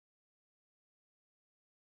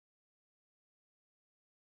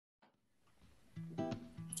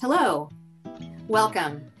Hello,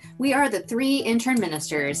 welcome. We are the three intern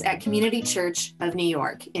ministers at Community Church of New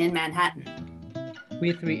York in Manhattan.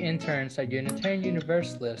 We three interns are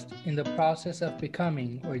Unitarian-Universalists in the process of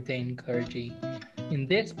becoming ordained clergy. In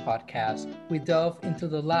this podcast, we delve into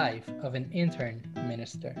the life of an intern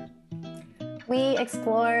minister. We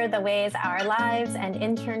explore the ways our lives and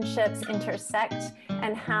internships intersect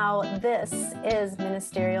and how this is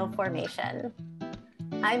ministerial formation.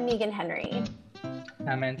 I'm Meagan Henry.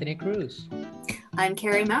 I'm Anthony Cruz. I'm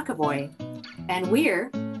Carrie McAvoy, and we're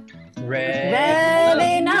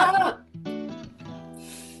Rev'ing Up!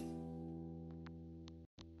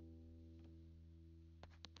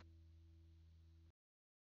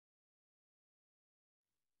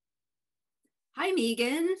 Hi,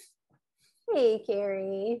 Meagan. Hey,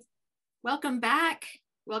 Carrie. Welcome back.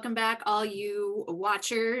 Welcome back, all you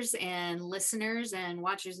watchers and listeners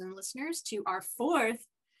to our fourth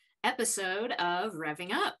episode of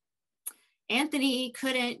Rev'ing Up. Anthony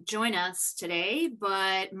couldn't join us today,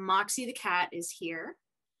 but Moxie the cat is here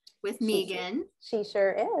with Meagan. She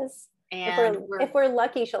sure is. And if we're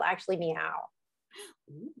lucky, she'll actually meow.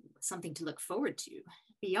 Ooh, something to look forward to.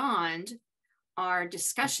 Beyond our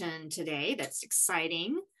discussion today, that's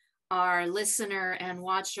exciting, our listener and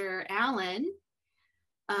watcher, Allan,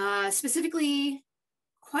 specifically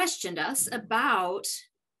questioned us about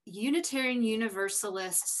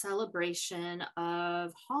Unitarian-Universalist celebration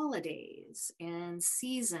of holidays and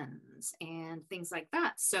seasons and things like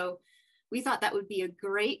that. So we thought that would be a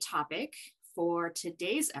great topic for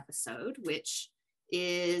today's episode, which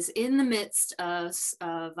is in the midst of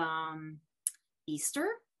Easter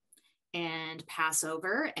and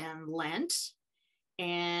Passover and Lent.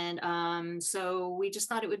 And so we just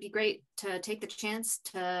thought it would be great to take the chance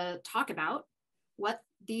to talk about what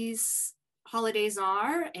these holidays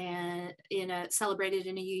are and celebrated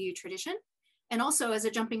in a UU tradition, and also as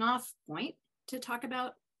a jumping off point to talk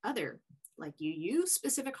about other like UU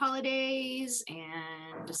specific holidays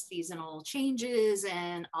and seasonal changes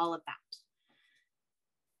and all of that.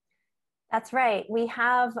 That's right. We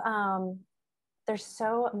have, there's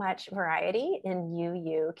so much variety in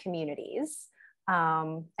UU communities.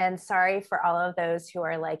 And sorry for all of those who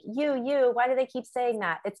are like, why do they keep saying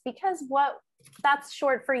that? It's because that's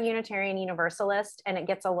short for Unitarian Universalist, and it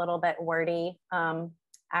gets a little bit wordy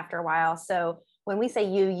after a while. So when we say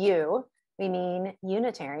UU, we mean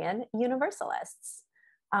Unitarian Universalists.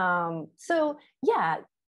 So yeah,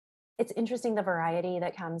 it's interesting the variety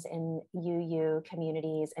that comes in UU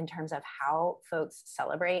communities in terms of how folks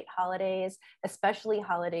celebrate holidays, especially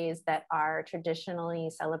holidays that are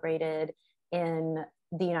traditionally celebrated in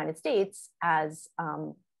the United States as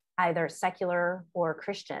either secular or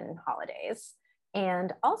Christian holidays.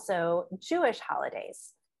 And also Jewish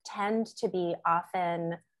holidays tend to be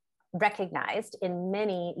often recognized in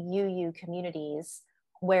many UU communities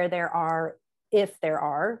where if there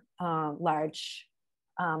are large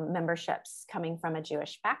memberships coming from a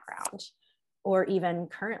Jewish background, or even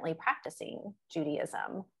currently practicing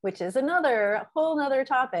Judaism, which is a whole nother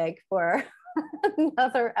topic for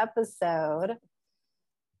another episode.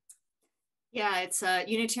 Yeah, it's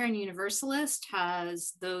Unitarian Universalist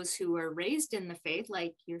has those who are raised in the faith,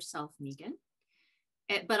 like yourself, Meagan.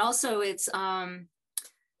 But also it's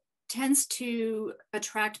tends to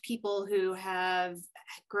attract people who have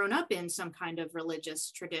grown up in some kind of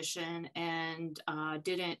religious tradition and it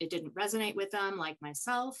didn't resonate with them, like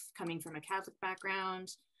myself, coming from a Catholic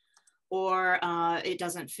background, or it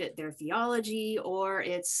doesn't fit their theology, or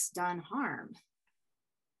it's done harm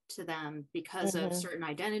to them because of certain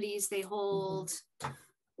identities they hold,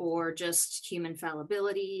 or just human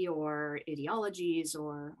fallibility or ideologies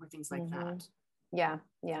or things like that. Yeah,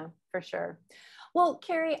 for sure. Well,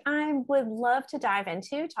 Carrie, I would love to dive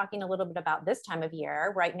into talking a little bit about this time of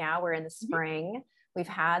year. Right now, we're in the spring. We've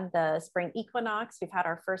had the spring equinox. We've had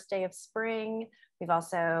our first day of spring. We've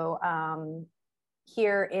also,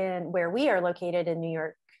 here in where we are located in New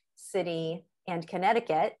York City and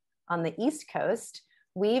Connecticut on the East Coast,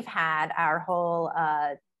 we've had our whole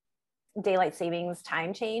daylight savings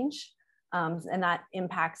time change, and that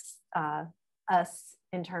impacts us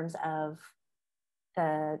in terms of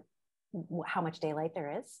how much daylight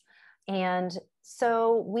there is. And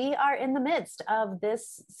so we are in the midst of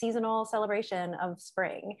this seasonal celebration of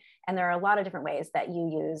spring, and there are a lot of different ways that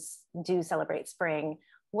do celebrate spring.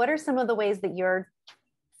 What are some of the ways that you're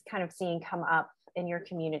kind of seeing come up in your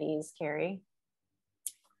communities, Carrie?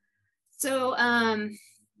 So,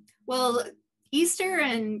 well, Easter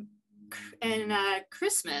and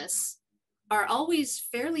Christmas are always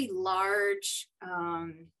fairly large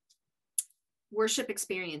worship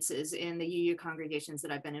experiences in the UU congregations that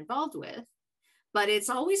I've been involved with. but it's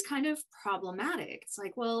always kind of problematic. It's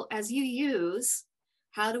like, well, as UUs,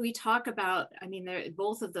 how do we talk about, I mean,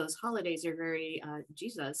 both of those holidays are very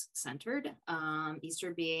Jesus-centered,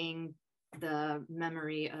 Easter being the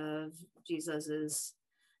memory of Jesus's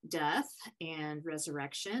death and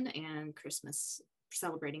resurrection, and Christmas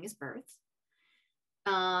celebrating his birth.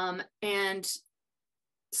 And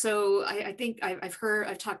so I think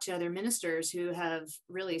I've talked to other ministers who have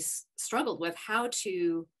really struggled with how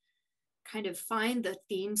to kind of find the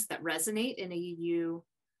themes that resonate in a UU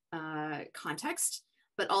context,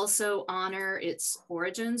 but also honor its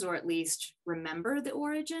origins, or at least remember the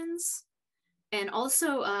origins, and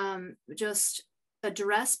also just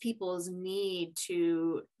address people's need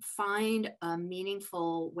to find a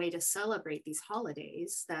meaningful way to celebrate these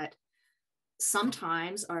holidays that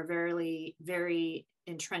sometimes are very, very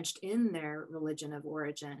entrenched in their religion of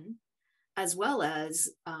origin, as well as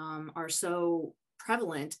are so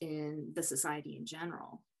prevalent in the society in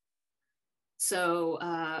general. So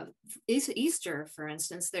Easter, for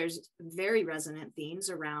instance, there's very resonant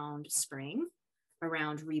themes around spring,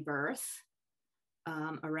 around rebirth,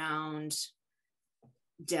 around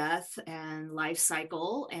death and life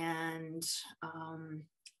cycle, and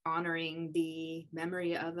honoring the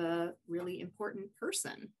memory of a really important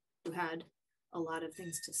person who had a lot of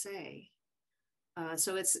things to say.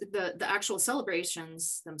 So it's the actual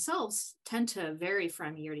celebrations themselves tend to vary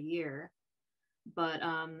from year to year, but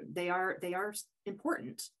they are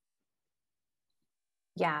important.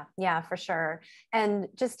 Yeah, for sure. And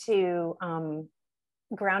just to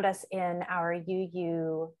ground us in our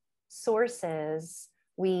UU sources,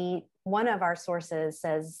 one of our sources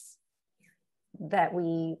says that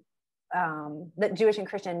that Jewish and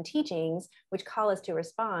Christian teachings, which call us to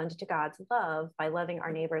respond to God's love by loving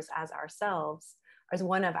our neighbors as ourselves, is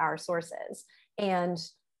one of our sources. And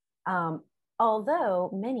although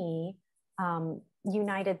many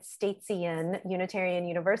United Statesian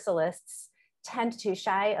Unitarian-Universalists tend to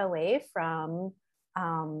shy away from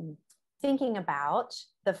thinking about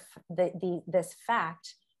this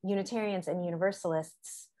fact, Unitarians and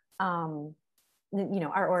Universalists, our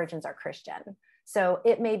origins are Christian. So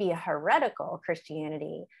it may be a heretical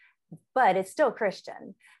Christianity, but it's still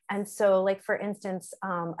Christian. And so, like, for instance,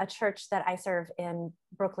 a church that I serve in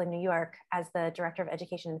Brooklyn, New York, as the Director of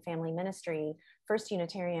Education and Family Ministry, First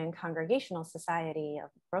Unitarian Congregational Society of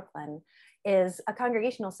Brooklyn, is a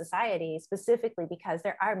congregational society specifically because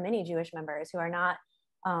there are many Jewish members who are not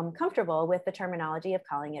comfortable with the terminology of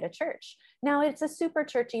calling it a church. Now, it's a super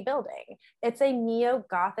churchy building. It's a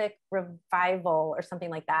neo-Gothic revival or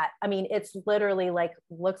something like that. I mean, it's literally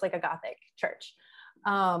looks like a Gothic church.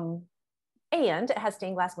 And it has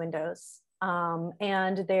stained glass windows.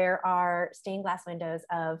 And there are stained glass windows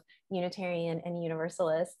of Unitarian and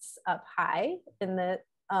Universalists up high in the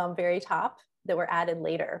very top that were added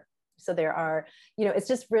later. So there are, it's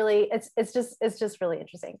just really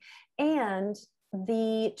interesting. And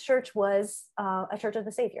the church was a Church of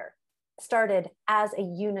the Savior, started as a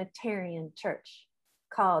Unitarian church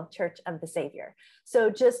called Church of the Savior. So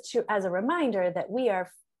just as a reminder that we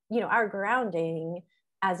are, our grounding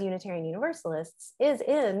as Unitarian Universalists is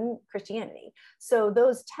in Christianity. So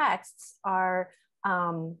those texts are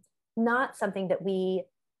not something that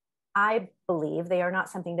I believe they are not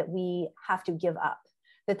something that we have to give up,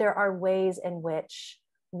 that there are ways in which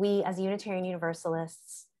we as Unitarian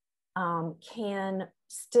Universalists can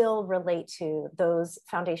still relate to those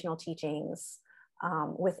foundational teachings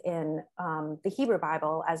within the Hebrew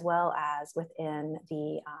Bible, as well as within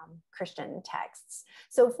the Christian texts.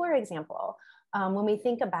 So for example, when we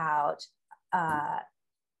think about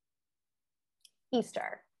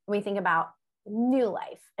Easter, when we think about new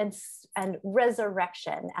life and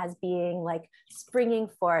resurrection as being like springing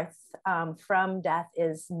forth from death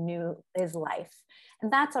is life.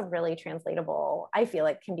 And that's a really translatable, I feel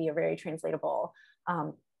like can be a very translatable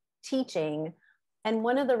teaching. And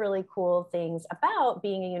one of the really cool things about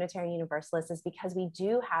being a Unitarian Universalist is because we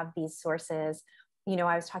do have these sources,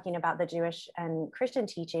 I was talking about the Jewish and Christian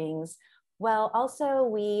teachings. Well, also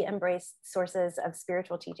we embrace sources of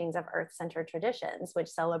spiritual teachings of earth-centered traditions, which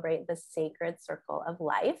celebrate the sacred circle of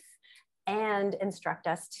life and instruct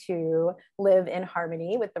us to live in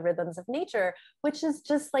harmony with the rhythms of nature, which is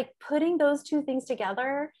just like putting those two things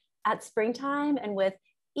together at springtime and with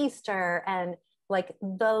Easter, and like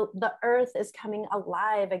the earth is coming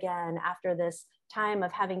alive again after this time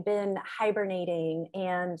of having been hibernating.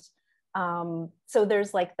 And so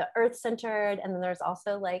there's like the earth-centered, and then there's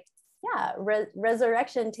also like,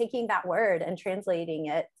 resurrection, taking that word and translating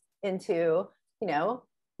it into,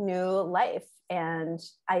 new life. And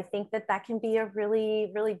I think that can be a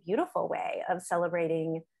really, really beautiful way of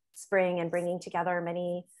celebrating spring and bringing together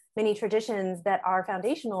many, many traditions that are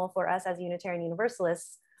foundational for us as Unitarian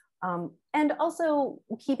Universalists, and also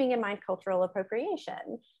keeping in mind cultural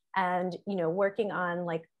appropriation and, you know, working on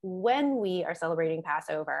like when we are celebrating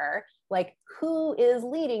Passover, like who is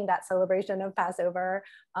leading that celebration of Passover?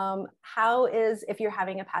 How is, if you're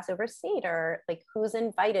having a Passover Seder, like who's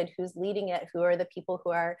invited, who's leading it, who are the people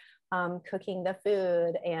who are cooking the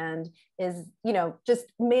food, and is, you know, just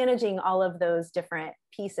managing all of those different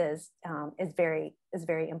pieces is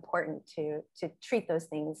very important to treat those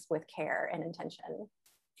things with care and intention.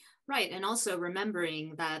 Right, and also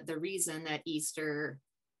remembering that the reason that Easter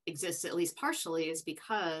exists, at least partially, is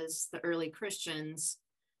because the early Christians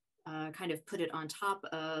kind of put it on top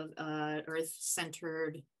of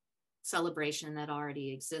earth-centered celebration that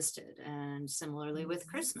already existed, and similarly with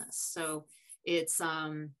Christmas. So it's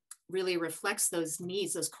really reflects those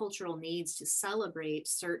needs, those cultural needs to celebrate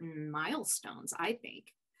certain milestones, I think.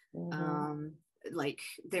 Like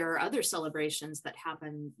there are other celebrations that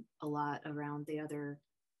happen a lot around the other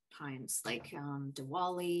times, like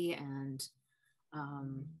Diwali and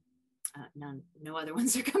no other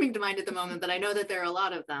ones are coming to mind at the moment, but I know that there are a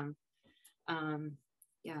lot of them.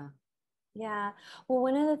 Yeah. Well,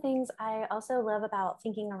 one of the things I also love about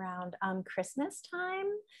thinking around Christmas time.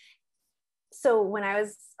 So when I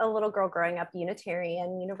was a little girl growing up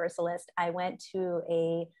Unitarian Universalist, I went to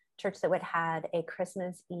a church that would had a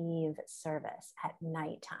Christmas Eve service at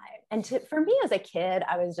nighttime. And for me as a kid,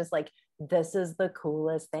 I was just like, this is the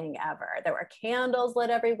coolest thing ever. There were candles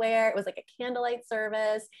lit everywhere. It was like a candlelight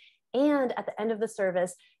service. And at the end of the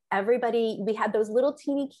service, we had those little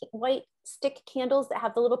teeny white stick candles that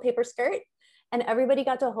have the little paper skirt, and everybody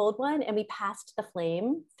got to hold one, and we passed the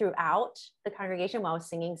flame throughout the congregation while I was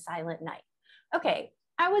singing Silent Night. Okay,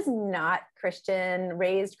 I was not Christian,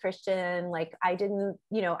 raised Christian. Like I didn't,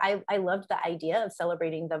 you know, I loved the idea of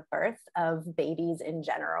celebrating the birth of babies in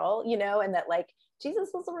general, you know, and that like Jesus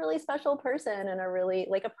was a really special person and a really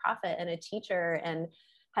like a prophet and a teacher and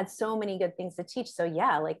had so many good things to teach. So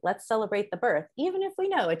yeah, like let's celebrate the birth, even if we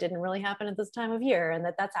know it didn't really happen at this time of year, and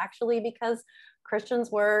that's actually because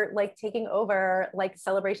Christians were like taking over like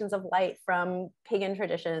celebrations of light from pagan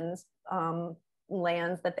traditions,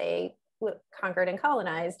 lands that they conquered and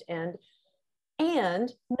colonized, and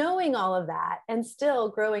knowing all of that and still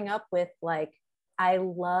growing up with like, I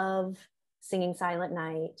love singing Silent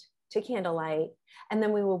Night to candlelight. And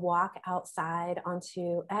then we would walk outside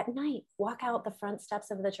at night, walk out the front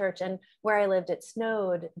steps of the church. And where I lived, it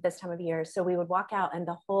snowed this time of year. So we would walk out, and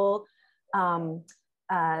the whole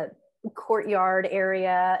courtyard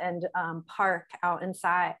area and park out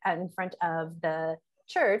inside in front of the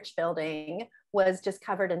church building was just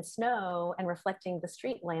covered in snow and reflecting the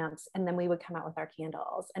street lamps. And then we would come out with our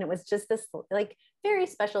candles. And it was just this like very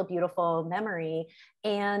special, beautiful memory.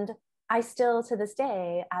 And I still, to this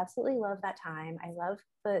day, absolutely love that time. I love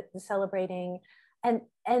the celebrating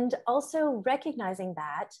and also recognizing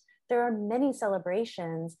that there are many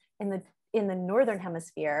celebrations in the Northern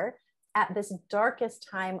Hemisphere at this darkest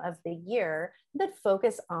time of the year that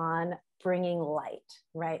focus on bringing light,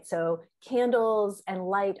 right? So candles and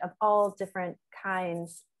light of all different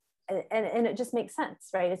kinds. And it just makes sense,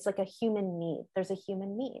 right? It's like a human need. There's a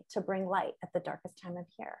human need to bring light at the darkest time of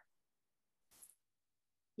year.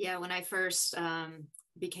 Yeah, when I first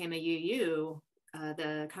became a UU,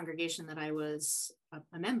 the congregation that I was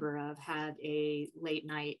a member of had a late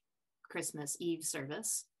night Christmas Eve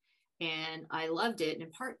service. And I loved it in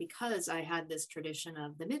part because I had this tradition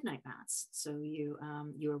of the midnight mass. So you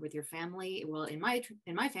were with your family. Well, in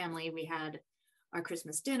my family, we had our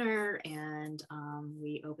Christmas dinner, and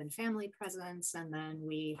we opened family presents, and then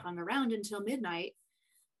we hung around until midnight,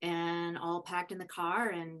 and all packed in the car,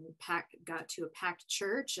 and got to a packed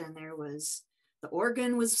church, and the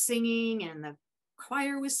organ was singing, and the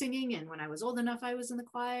choir was singing, and when I was old enough, I was in the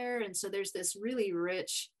choir, and so there's this really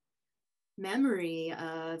rich memory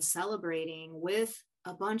of celebrating with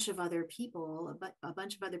a bunch of other people, a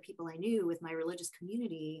bunch of other people I knew with my religious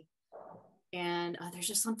community. And there's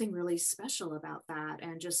just something really special about that,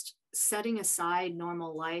 and just setting aside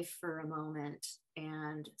normal life for a moment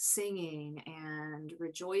and singing and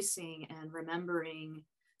rejoicing and remembering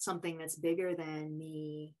something that's bigger than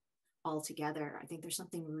me altogether. I think there's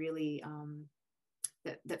something really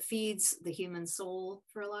that feeds the human soul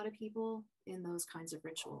for a lot of people in those kinds of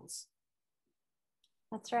rituals.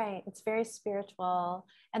 That's right. It's very spiritual.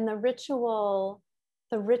 And the ritual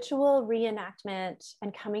reenactment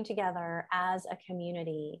and coming together as a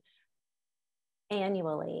community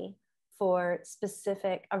annually for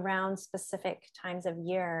around specific times of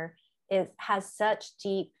year has such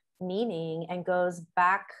deep meaning and goes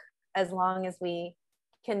back as long as we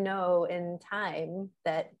can know in time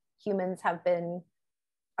that humans have been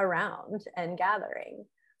around and gathering.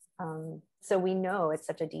 So we know it's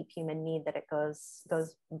such a deep human need that it goes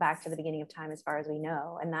back to the beginning of time as far as we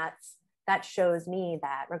know. And that shows me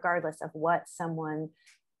that regardless of what someone's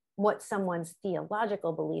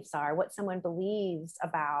theological beliefs are, what someone believes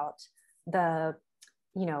about the,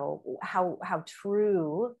 you know, how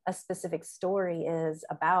true a specific story is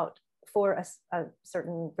about for a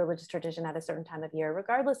certain religious tradition at a certain time of year,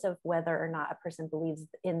 regardless of whether or not a person believes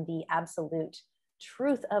in the absolute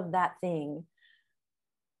truth of that thing,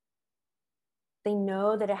 they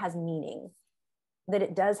know that it has meaning, that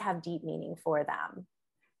it does have deep meaning for them.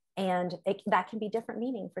 And that can be different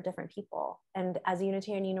meaning for different people. And as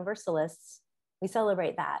Unitarian Universalists, we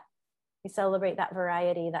celebrate that. We celebrate that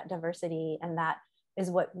variety, that diversity, and that is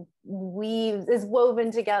what is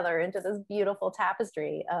woven together into this beautiful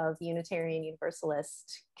tapestry of Unitarian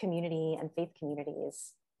Universalist community and faith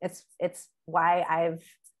communities. It's why I've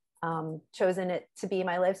chosen it to be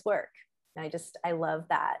my life's work. I love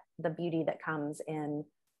that, the beauty that comes in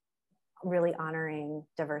really honoring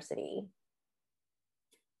diversity.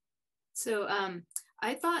 So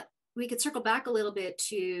I thought we could circle back a little bit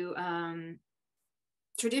to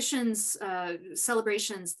traditions,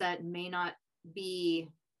 celebrations that may not be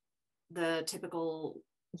the typical,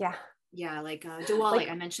 like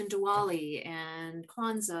Diwali. I mentioned Diwali and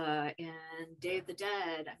Kwanzaa and Day of the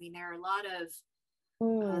Dead. I mean, there are a lot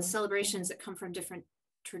of celebrations that come from different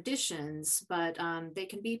traditions, but they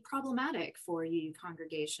can be problematic for UU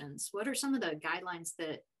congregations. What are some of the guidelines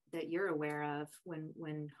that you're aware of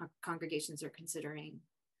when congregations are considering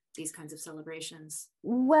these kinds of celebrations?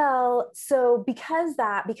 Well, so because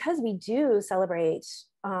we do celebrate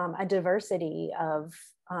a diversity of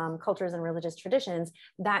cultures and religious traditions,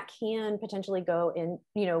 that can potentially go in,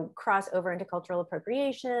 cross over into cultural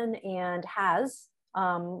appropriation, and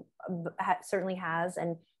certainly has.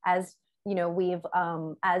 And as we've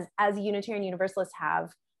as Unitarian Universalists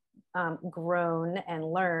have grown and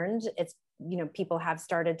learned, it's people have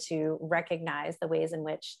started to recognize the ways in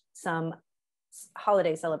which some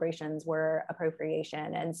holiday celebrations were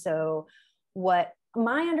appropriation. And so what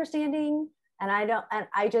my understanding, and I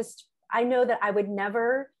know that I would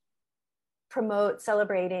never promote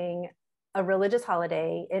celebrating a religious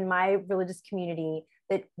holiday in my religious community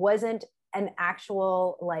that wasn't an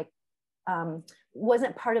actual,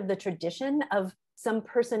 wasn't part of the tradition of some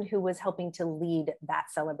person who was helping to lead that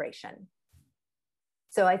celebration.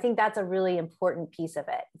 So I think that's a really important piece of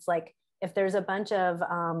it. It's like, if there's a bunch of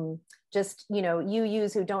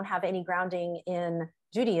UUs who don't have any grounding in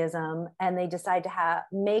Judaism, and they decide to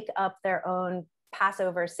make up their own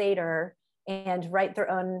Passover Seder and write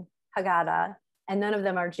their own Haggadah, and none of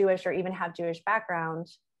them are Jewish or even have Jewish background,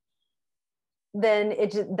 then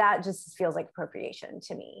that just feels like appropriation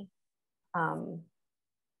to me.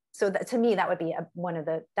 So that, to me, that would be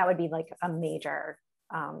like a major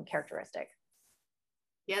characteristic.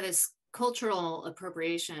 Yeah, this cultural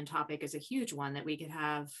appropriation topic is a huge one that we could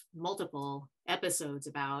have multiple episodes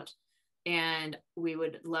about. And we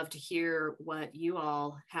would love to hear what you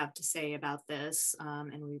all have to say about this.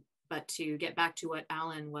 But to get back to what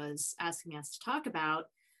Allan was asking us to talk about,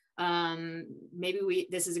 maybe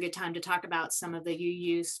this is a good time to talk about some of the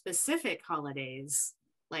UU specific holidays,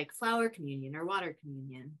 like flower communion or water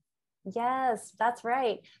communion. Yes, that's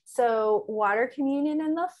right. So water communion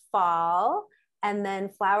in the fall and then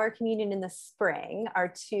flower communion in the spring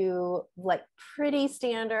are two pretty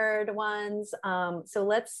standard ones.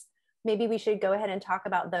 So maybe we should go ahead and talk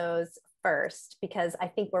about those first, because I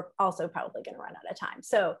think we're also probably going to run out of time.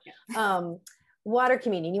 So water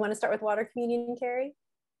communion, you want to start with water communion, Carrie?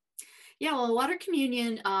 Yeah, well, water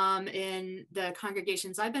communion in the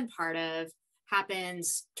congregations I've been part of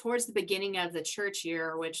happens towards the beginning of the church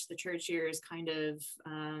year, which the church year is kind of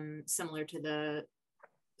similar to the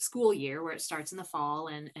school year, where it starts in the fall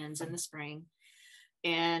and ends in the spring.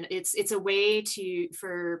 And it's a way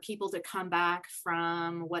for people to come back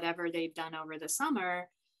from whatever they've done over the summer,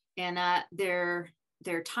 and that their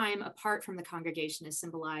time apart from the congregation is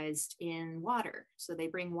symbolized in water. So they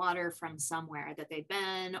bring water from somewhere that they've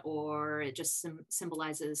been, or it just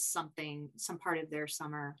symbolizes some part of their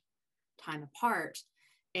summer time apart.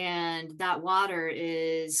 And that water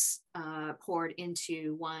is poured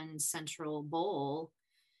into one central bowl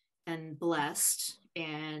and blessed.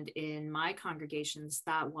 And in my congregations,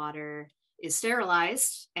 that water is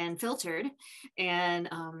sterilized and filtered and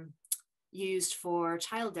used for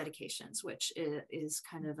child dedications, which is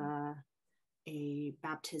kind of a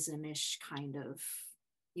baptism-ish kind of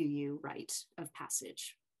UU rite of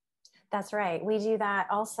passage. That's right. We do that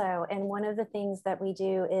also. And one of the things that we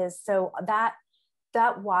do is, so that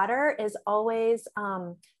that water is always,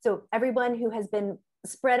 so everyone who has been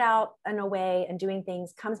spread out and away and doing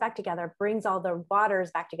things comes back together, brings all the waters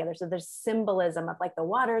back together. So there's symbolism of like the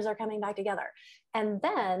waters are coming back together. And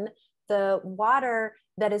then the water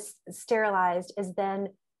that is sterilized is then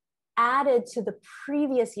added to the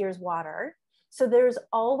previous year's water. So there's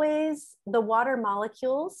always, the water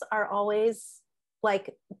molecules are always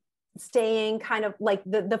like staying kind of like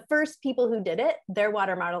the first people who did it, their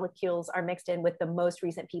water molecules are mixed in with the most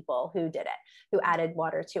recent people who did it, who added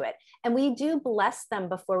water to it. And we do bless them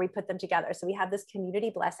before we put them together. So we have this community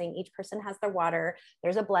blessing. Each person has their water,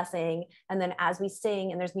 there's a blessing. And then as we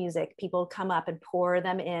sing and there's music, people come up and pour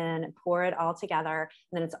them in and pour it all together.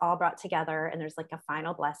 And then it's all brought together and there's like a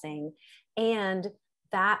final blessing. And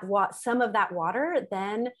that some of that water,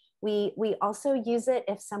 then we also use it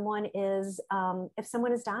if someone is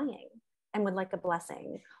dying and would like a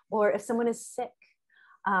blessing, or if someone is sick,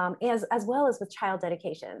 as well as with child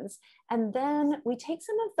dedications. And then we take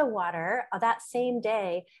some of the water that same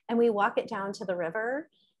day and we walk it down to the river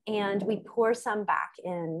and we pour some back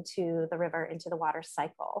into the river, into the water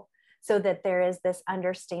cycle, so that there is this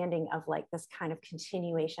understanding of like this kind of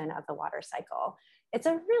continuation of the water cycle. It's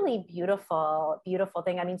a really beautiful, beautiful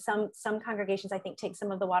thing. I mean, some congregations, I think, take some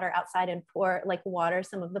of the water outside and water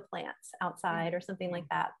some of the plants outside or something like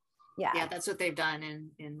that. Yeah. Yeah, that's what they've done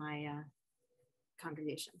in my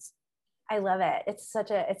congregations. I love it. It's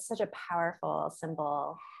such a powerful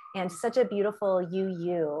symbol and such a beautiful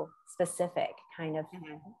UU specific kind of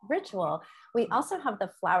ritual. We also have the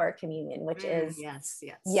flower communion, which is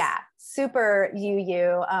super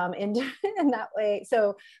UU in that way.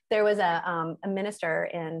 So there was a minister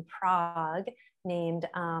in Prague named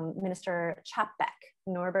Minister Čapek,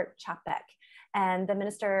 Norbert Čapek. And the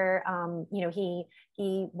minister,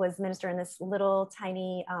 he was minister in this little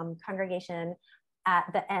tiny congregation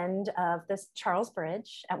at the end of this Charles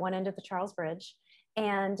Bridge, at one end of the Charles Bridge.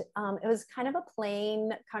 And it was kind of a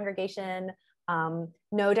plain congregation,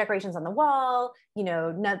 no decorations on the wall,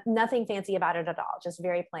 nothing fancy about it at all, just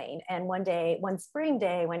very plain. And one spring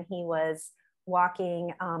day when he was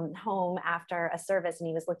walking home after a service and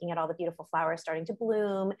he was looking at all the beautiful flowers starting to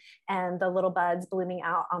bloom and the little buds blooming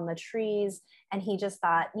out on the trees. And he just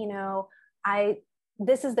thought,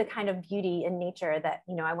 this is the kind of beauty in nature that,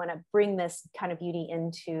 I want to bring this kind of beauty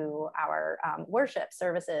into our worship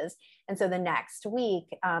services. And so the next week,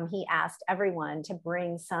 he asked everyone to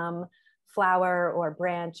bring some flower or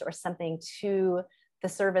branch or something to the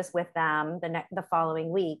service with them the following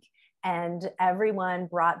week. And everyone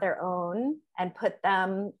brought their own and put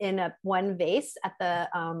them in one vase at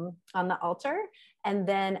on the altar. And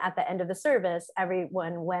then at the end of the service,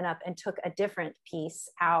 everyone went up and took a different piece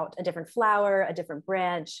out, a different flower, a different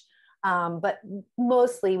branch. But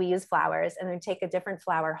mostly we use flowers, and then take a different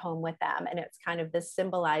flower home with them. And it's kind of this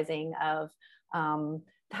symbolizing of how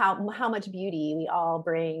much beauty we all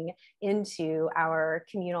bring into our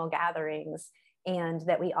communal gatherings, and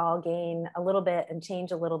that we all gain a little bit and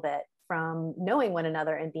change a little bit from knowing one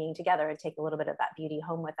another and being together, and take a little bit of that beauty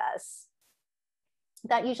home with us.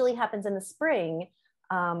 That usually happens in the spring.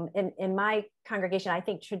 In my congregation, I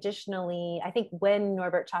think traditionally, when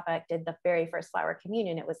Norbert Čapek did the very first flower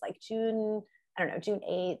communion, it was like June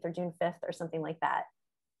 8th or June 5th or something like that.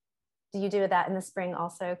 Do you do that in the spring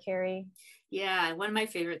also, Carrie? Yeah, one of my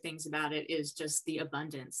favorite things about it is just the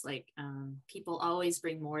abundance. Like people always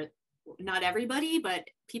bring more, not everybody, but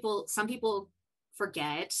some people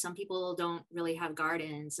forget, some people don't really have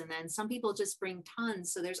gardens, and then some people just bring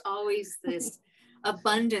tons. So there's always this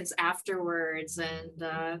abundance afterwards, and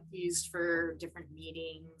used for different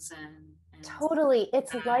meetings and totally.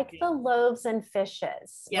 It's like the loaves and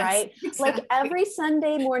fishes, yes, right? Exactly. Like every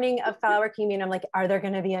Sunday morning of flower communion, I'm like, are there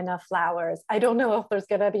going to be enough flowers? I don't know if there's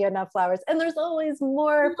going to be enough flowers. And there's always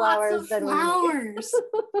more flowers than flowers.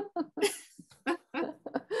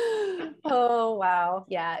 Oh, wow.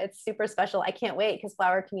 Yeah, it's super special. I can't wait because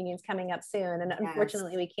flower communion's coming up soon. And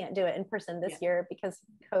unfortunately, we can't do it in person this year because of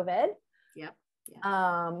COVID. Yep.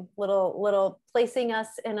 Yeah. Little placing us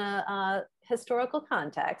in a historical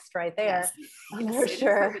context right there. Yes. For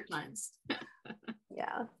sure.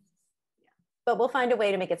 Yeah. But we'll find a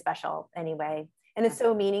way to make it special anyway. And it's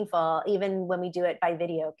so meaningful. Even when we do it by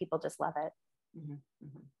video, people just love it. Mm-hmm.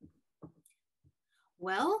 Mm-hmm.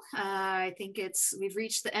 Well, I think we've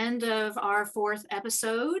reached the end of our 4th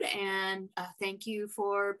episode, and thank you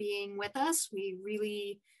for being with us. We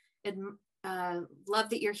really love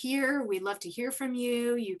that you're here. We'd love to hear from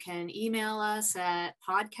you. You can email us at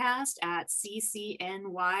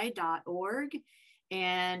podcast@ccny.org,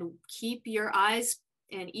 and keep your eyes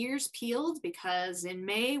and ears peeled, because in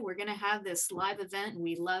May we're going to have this live event and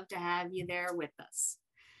we'd love to have you there with us.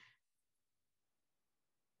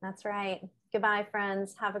 That's right. Goodbye,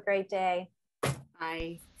 friends. Have a great day.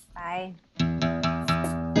 Bye. Bye.